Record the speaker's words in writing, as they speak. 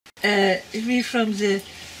We from the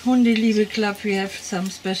Hundeliebe Club, we have some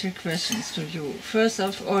special questions to you. First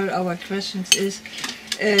of all, our questions is,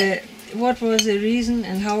 what was the reason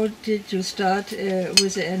and how did you start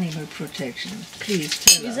with the animal protection? Please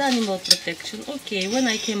tell us. With animal protection, okay, when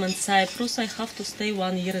I came in Cyprus, I have to stay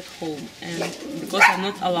 1 year at home, and because I'm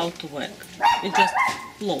not allowed to work, it's just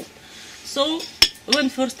law. So, when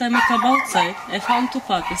first time I come outside, I found 2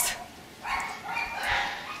 puppies.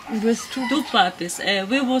 With 2 puppies.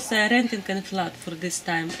 We was renting a flat for this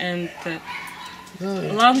time, and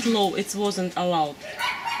land law it wasn't allowed.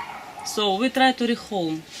 So we tried to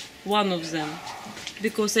rehome one of them,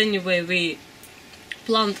 because anyway we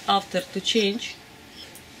planned after to change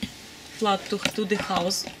flat to the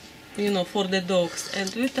house, you know, for the dogs,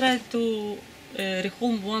 and we tried to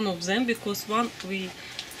rehome one of them because one we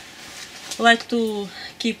like to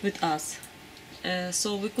keep with us.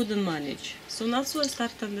 So we couldn't manage. So now I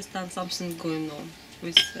start to understand something going on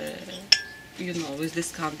with, you know, with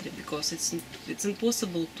this country, because it's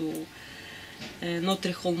impossible to not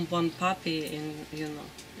rehome one puppy in, you know,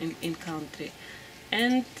 in country,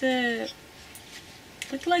 and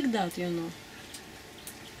it's like that, you know.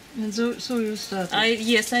 And so you started.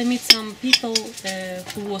 Yes, I meet some people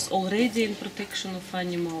who was already in protection of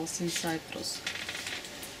animals in Cyprus.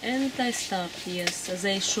 And I start, yes,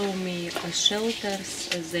 they show me shelters,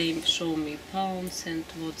 they show me pounds and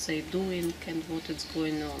what they doing and what is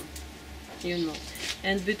going on, you know.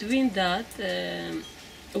 And between that,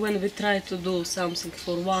 when we try to do something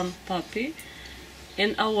for one puppy,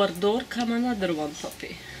 in our door come another one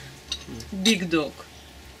puppy, big dog.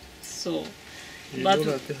 So, but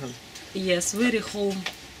yes, we rehome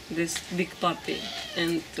this big puppy,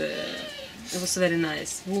 and it was very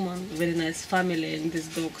nice woman, very nice family, and these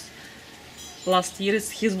dogs. Last year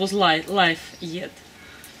his was life yet.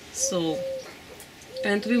 So,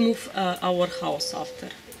 and we move our house after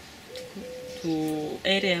to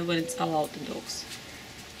area where it's allowed dogs.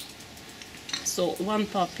 So one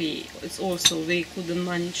puppy, it's also we couldn't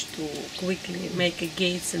manage to quickly make a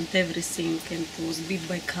gates and everything, and it was beat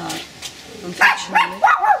by car, unfortunately.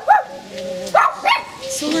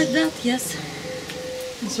 So like that, yes.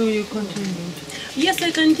 So you continued? Yes,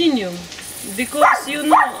 I continue, because you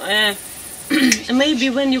know,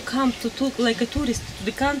 maybe when you come to like a tourist to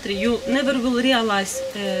the country, you never will realize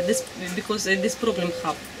this, because this problem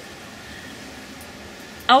have.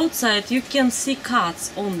 Outside you can see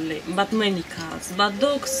cats only, but many cats, but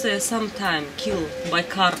dogs sometimes killed by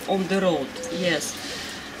car on the road, yes.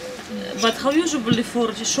 But how usually for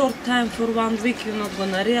a short time, for 1 week, you're not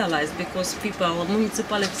gonna realize, because people,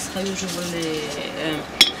 municipalities, how usually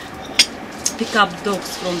pick up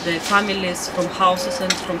dogs from the families, from houses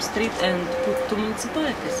and from street, and put to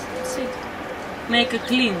municipalities. That's it. Make a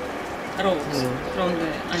clean roads from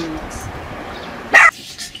the animals.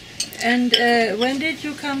 And when did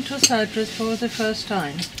you come to Cyprus for the first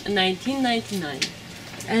time? 1999.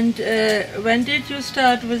 And when did you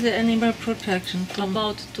start with the animal protection?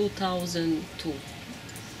 About 2002.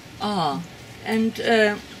 Ah, and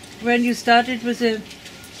when you started with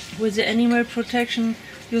the animal protection,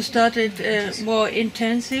 you started more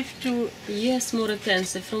intensive to... Yes, more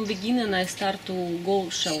intensive. From beginning I start to go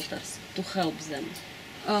shelters to help them.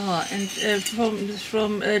 And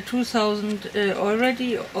from 2000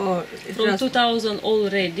 already, or from 2000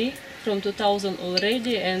 already? From 2000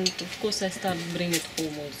 already, and of course I start bring it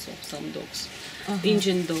home also some dogs,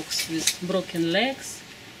 Indian dogs with broken legs.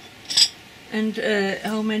 And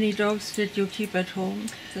how many dogs did you keep at home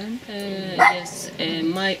then? Yes,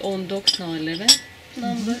 my own dogs now 11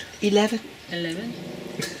 number. 11. 11.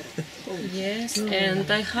 Yes, and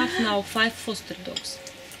I have now 5 foster dogs.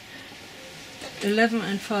 11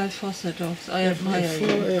 and 5 foster dogs. I admire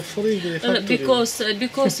you.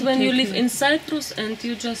 Because when you live in Cyprus and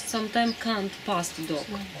you just sometimes can't pass the dog,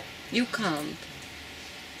 you can't.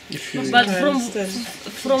 But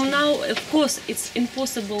from now, of course, it's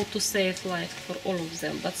impossible to save life for all of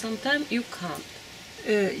them. But sometimes you can't.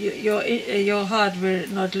 Your heart will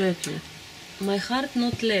not let you. My heart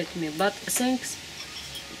not let me. But thanks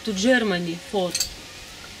to Germany for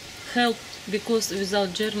help. Because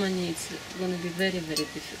without Germany it's going to be very, very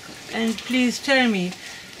difficult. And please tell me,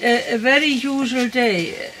 a very usual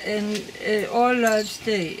day, and all lives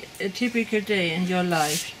day, a typical day in your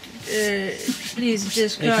life, please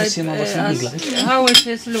describe us how it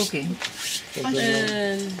is looking.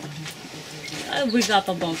 I wake up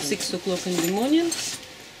about 6 o'clock in the morning.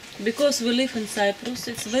 Because we live in Cyprus,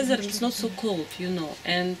 it's weather is not so cold, you know,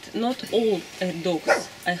 and not all dogs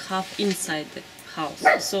I have inside the house.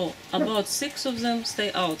 So about 6 of them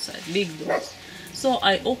stay outside, big dogs. So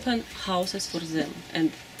I open houses for them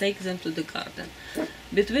and take them to the garden.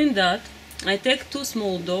 Between that, I take 2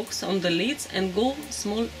 small dogs on the leads and go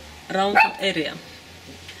small rounded area.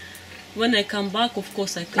 When I come back, of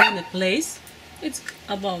course, I clean the place. It's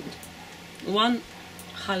about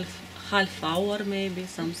 1.5 hour, maybe,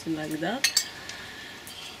 something like that.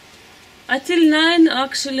 Until 9,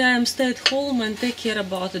 actually, I am stay at home and take care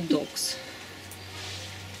about the dogs.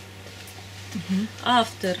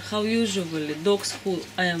 After, how usually, dogs who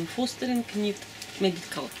I am fostering need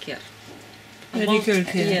medical care. Medical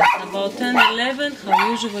care. Yes, about 10, 11,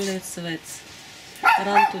 how usually it's vets.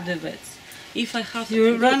 Run to the vets. If I have You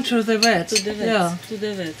to run to the vets. to the vets, Yeah. to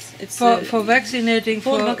the vets. It's For vaccinating,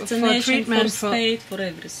 for for vaccination, treatment, for spade, for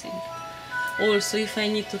everything. Also, if I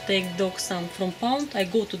need to take dogs some from pound, I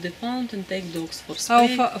go to the pound and take dogs for How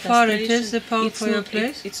spade. far it castration. is, the pound, It's for your not-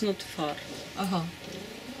 place? It's not far. Uh-huh.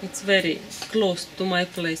 It's very close to my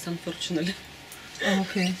place, unfortunately.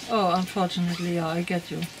 Okay. Oh, unfortunately, yeah, I get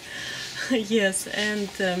you. Yes, and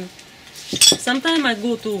sometimes I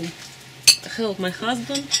go to help my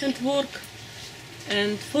husband and work.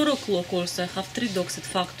 And 4 o'clock also I have 3 dogs at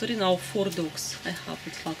factory. Now 4 dogs I have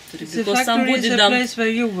at factory The factory is the place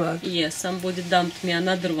where you work. Yes, somebody dumped me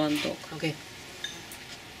another 1 dog. Okay.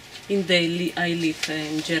 I live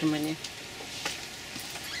in Germany.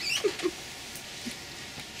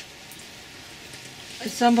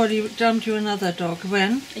 Somebody dumped you another dog.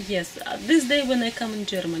 When? Yes, this day when I come in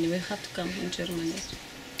Germany, we have to come in Germany.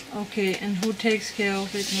 Okay, and who takes care of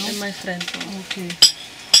it And now? my friend Okay.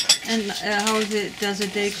 And does the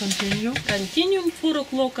day continue? continue 4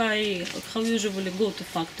 o'clock. I how usually go to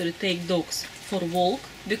factory, take dogs for walk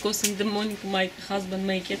because in the morning my husband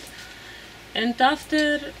make it. And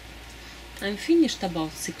after I'm finished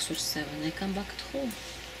about 6 or 7, I come back at home.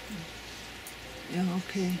 Yeah,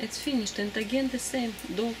 okay. It's finished, and again the same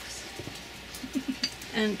dogs.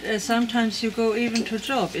 And sometimes you go even to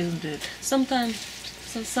job, isn't it? Sometimes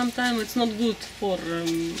it's not good for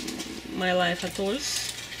my life at all.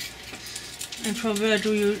 And from where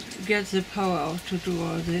do you get the power to do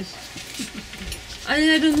all this?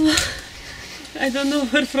 I don't know. I don't know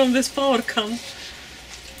where from this power comes.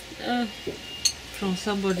 From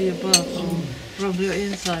somebody above, from your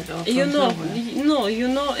inside, or from You know,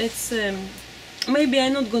 somewhere? it's maybe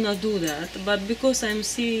I'm not gonna do that, but because I'm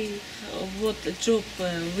see what job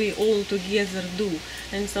we all together do,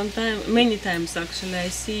 and sometimes, many times actually, I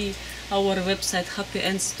see our website Happy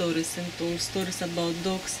End Stories and all stories about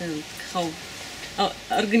dogs and how our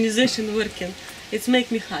organization working. It's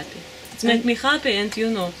make me happy. It's make me happy, and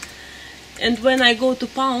and when I go to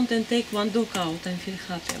pound and take 1 dog out, I feel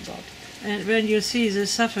happy about it. And when you see the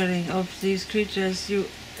suffering of these creatures, you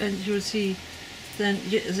see, then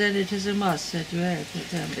it is a must that you help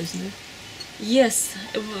them, isn't it? Yes,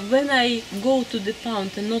 when I go to the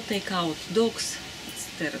pound and not take out dogs, it's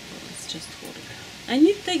terrible. It's just horrible. I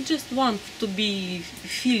need to take just 1 to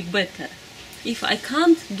feel better. If I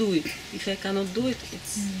can't do it, if I cannot do it,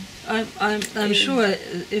 it's. I'm sure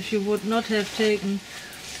if you would not have taken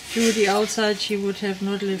Judy outside, she would have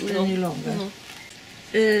not lived any longer. No.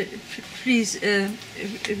 Please,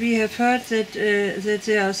 we have heard that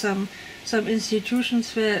there are some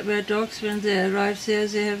institutions where dogs, when they arrive there,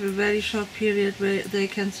 they have a very short period where they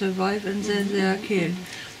can survive and then they are killed.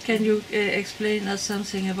 Can you explain us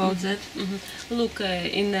something about that? Look,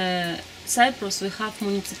 in Cyprus we have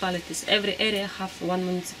municipalities. Every area have 1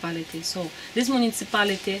 municipality. So this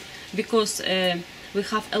municipality, because we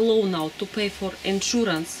have a law now to pay for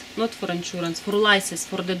insurance, not for insurance, for license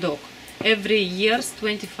for the dog. Every year,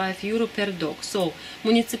 €25 per dog. So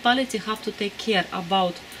municipality have to take care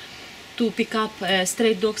about to pick up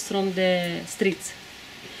stray dogs from the streets.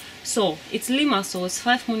 So it's Limassol, it's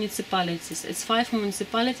 5 municipalities. It's 5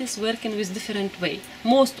 municipalities working with different way.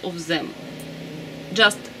 Most of them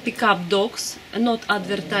just pick up dogs and not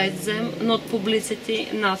advertise them, not publicity,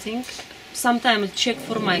 nothing. Sometimes check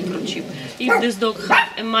for microchip. If this dog have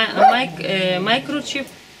a microchip,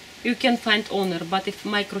 you can find owner, but if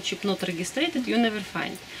microchip not registered, you never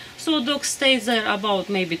find. So dog stays there about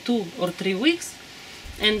maybe 2 or 3 weeks,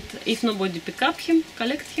 and if nobody pick up him,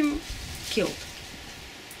 collect him, killed.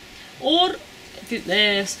 Or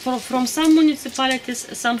from some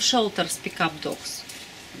municipalities, some shelters pick up dogs.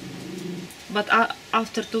 But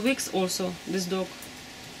after 2 weeks also, this dog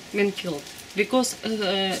been killed. Because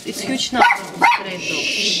it's huge number of stray dogs.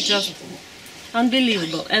 It's just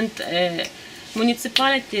unbelievable. And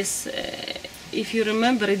municipalities, if you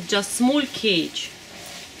remember, it's just small cage.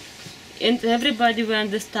 And everybody will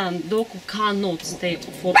understand, dog cannot stay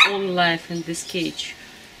for all life in this cage.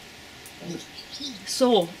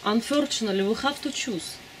 So, unfortunately, we have to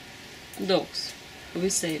choose dogs. we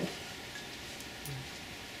save.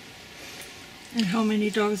 And how many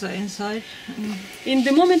dogs are inside? In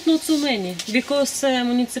the moment, not so many, because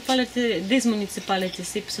this municipality,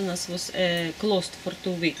 Sipsonas, was closed for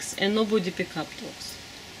 2 weeks and nobody picked up dogs.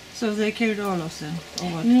 So they killed all of them, or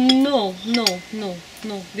what? No,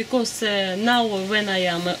 because now when I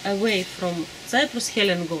am away from Cyprus,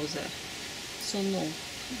 Helen goes there. So no.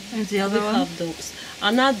 And the other We one? have dogs.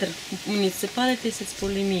 Another municipalities, it's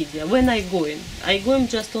Polymedia. When I go in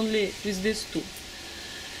just only with these 2.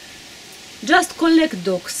 Just collect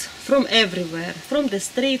dogs from everywhere, from the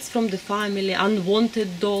streets, from the family,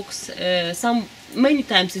 unwanted dogs. Many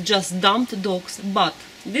times it's just dumped dogs, but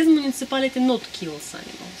this municipality not kills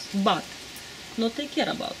animals, but not take care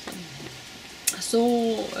about them.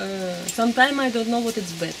 So sometimes I don't know what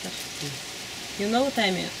is better. You know what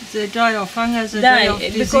I mean? They die of hunger, they die of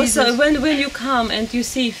diseases. Because when you come and you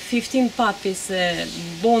see 15 puppies,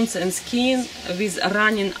 bones and skin, with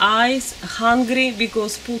running eyes, hungry,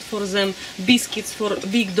 because put for them biscuits for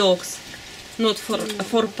big dogs, not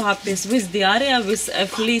for puppies, with diarrhea, with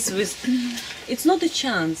fleas, with... It's not a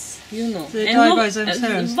chance, you know. They die by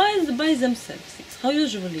themselves. By themselves, yes. How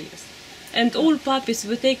usually is. And all puppies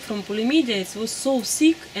we take from Polymedia, it was so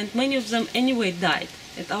sick, and many of them anyway died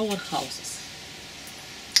at our houses.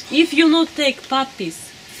 If you not take puppies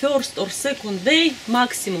first or second day,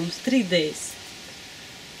 maximum 3 days.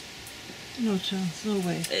 No chance, no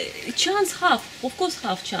way. Chance have, of course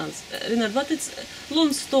have chance, Renat, but it's a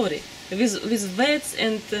long story. With vets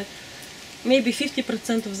and maybe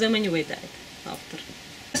 50% of them anyway died after.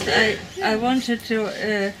 I wanted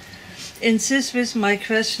to insist with my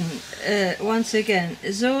question once again.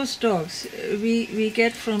 Those dogs we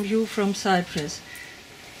get from you from Cyprus.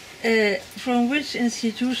 From which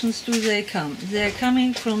institutions do they come? They are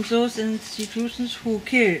coming from those institutions who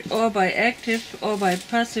kill, or by active or by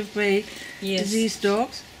passive way, these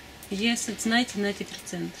dogs? Yes, it's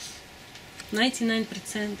 90%.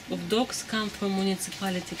 99% of dogs come from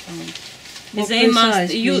municipality camp. They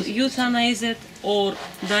must euthanize it or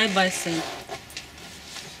die by same.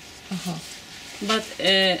 But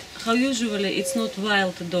how usually it's not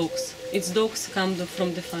wild dogs. It's dogs come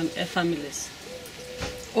from the families.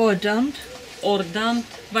 Or dumped? Or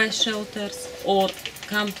dumped by shelters, or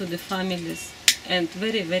come to the families, and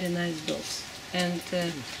very, very nice dogs. And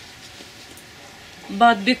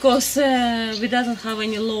but because we doesn't have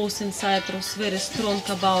any laws in Cyprus very strong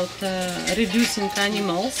about reducing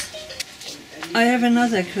animals. I have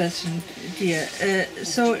another question, dear.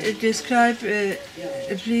 So describe,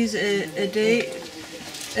 please, a day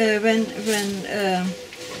when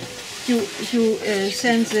you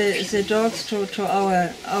send the dogs to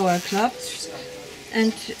our club,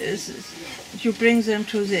 and you bring them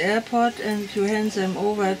to the airport and you hand them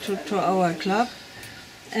over to our club,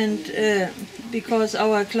 and because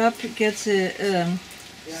our club gets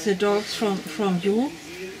the dogs from you,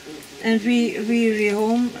 and we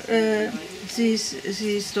rehome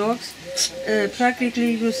these dogs.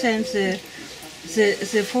 Practically you send the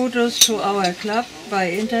photos to our club by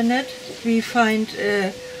internet. We find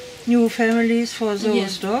new families for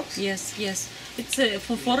those dogs? Yes. It's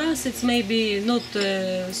for us it's maybe not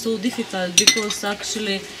so difficult, because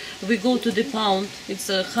actually we go to the pound. It's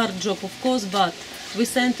a hard job, of course, but we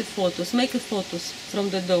send the photos, make photos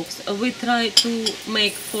from the dogs. We try to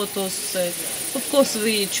make photos. Of course,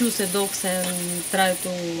 we choose the dogs and try to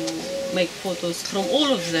make photos from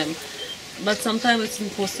all of them. But sometimes it's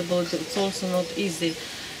impossible. It's also not easy.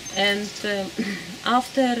 And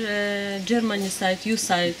after Germany site, you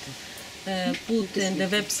site, put in the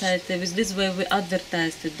website, with this way we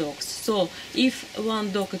advertise the dogs. So if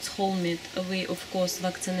one dog is homemade, we of course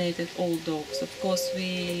vaccinated all dogs. Of course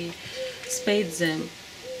we spayed them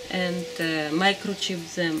and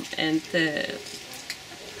microchip them, and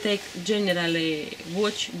take generally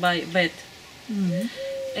watch by vet. Mm-hmm.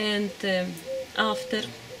 And after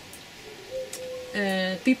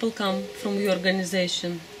people come from your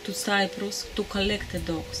organization to Cyprus to collect the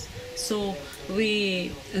dogs. So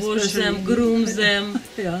we wash them, groom them.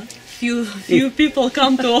 Yeah. Few people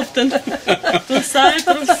come too often to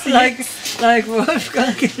Cyprus. like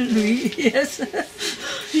Wolfgang and me, yes.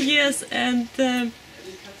 Yes,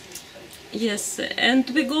 and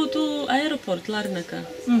we go to airport Larnaca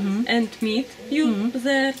and meet you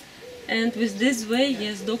there. And with this way,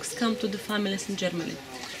 yes, dogs come to the families in Germany.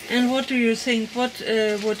 And what do you think? What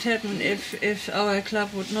would happen if our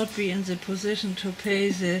club would not be in the position to pay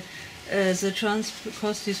the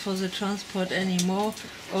costs for the transport anymore,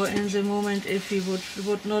 or in the moment if we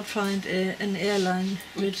would not find an airline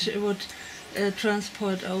which would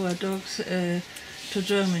transport our dogs to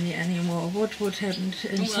Germany anymore, what would happen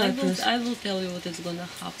in Cyprus? I will tell you what is gonna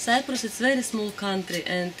happen. Cyprus is a very small country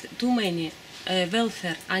and too many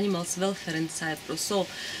animals welfare in Cyprus. So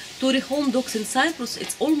to rehome dogs in Cyprus,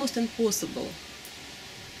 it's almost impossible.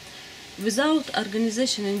 Without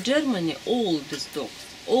organization in Germany, all these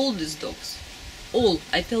dogs,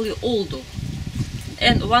 I tell you, all dogs,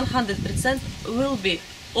 and 100% will be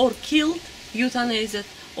or killed, euthanized,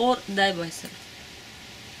 or die by self.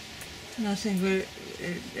 Nothing will,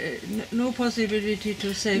 no possibility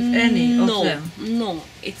to save any of them? No,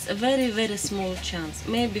 it's a very, very small chance.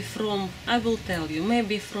 Maybe from, I will tell you,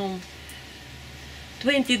 maybe from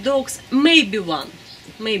 20 dogs, maybe one.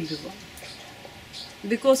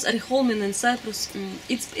 Because rehoming in Cyprus,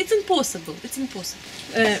 it's impossible. It's impossible.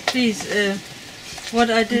 Please, what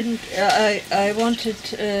I wanted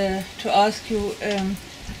to ask you,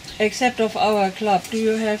 except of our club, do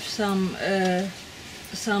you have some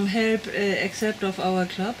help except of our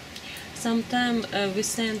club? Sometimes we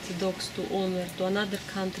send dogs to owner to another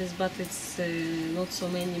countries, but it's not so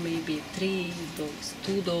many, maybe 3 dogs,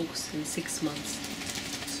 2 dogs in 6 months.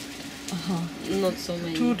 Not so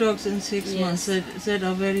many. 2 dogs in 6 months, that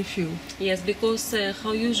are very few. Yes, because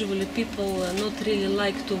how usually people not really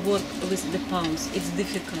like to work with the pounds. It's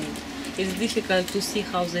difficult. It's difficult to see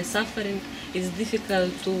how they're suffering. It's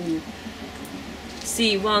difficult to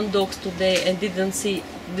see one dog today and didn't see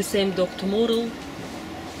the same dog tomorrow.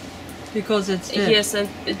 Because it's dead. Yes, and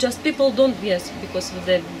just people don't, because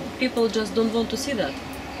the people just don't want to see that.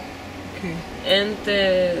 Okay. And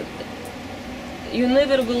you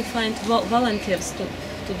never will find volunteers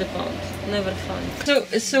to the pound. Never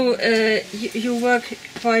find. So you work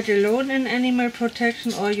quite alone in animal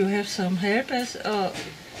protection, or you have some help as?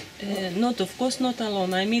 Not, of course, not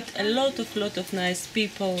alone. I meet a lot of nice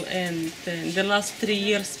people, and in the last 3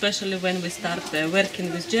 years, especially when we start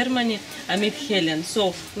working with Germany, I met Helen.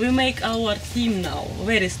 So we make our team now,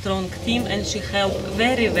 very strong team, and she helped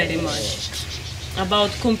very, very much.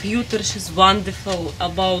 About computer, she's wonderful.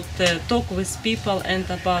 About talk with people and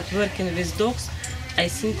about working with dogs, I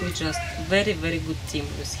think we just very, very good team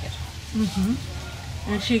with her.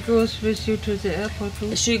 And she goes with you to the airport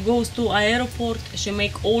too? She goes to airport, she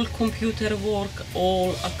make all computer work,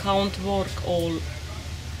 all account work,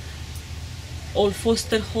 all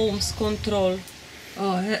foster homes control.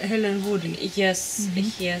 Oh, Helen Woody. Yes,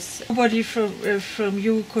 yes. Nobody from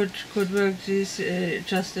you could work this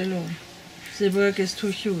just alone. The work is too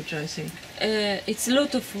huge, I think. It's a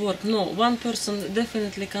lot of work. No, one person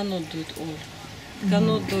definitely cannot do it all.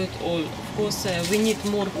 Cannot do it all. Of course, we need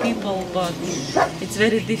more people, but it's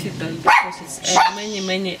very difficult because it's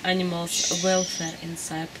many animals welfare in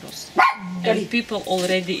Cyprus, and people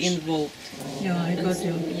already involved. Yeah, I got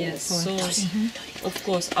you. Yes, so of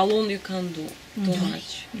course, alone you can't do too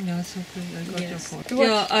much. Yeah, it's okay. I got your point.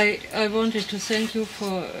 Yeah, I wanted to thank you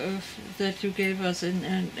for that you gave us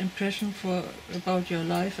an impression about your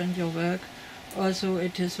life and your work. Also,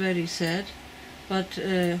 it is very sad, but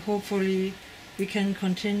hopefully we can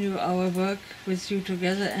continue our work with you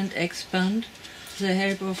together and expand the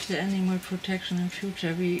help of the animal protection in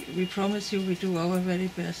future. We promise you we do our very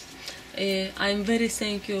best. I'm very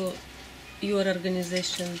thank you, your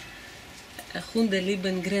organization, Hunde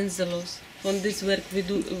lieben grenzenlos, for this work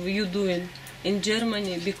you doing in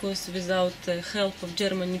Germany, because without the help of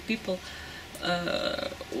German people,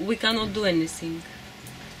 we cannot do anything.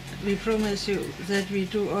 We promise you that we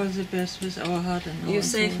do all the best with our heart and our soul. You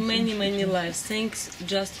save many lives. Thanks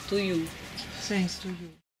just to you. Thanks to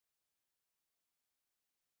you.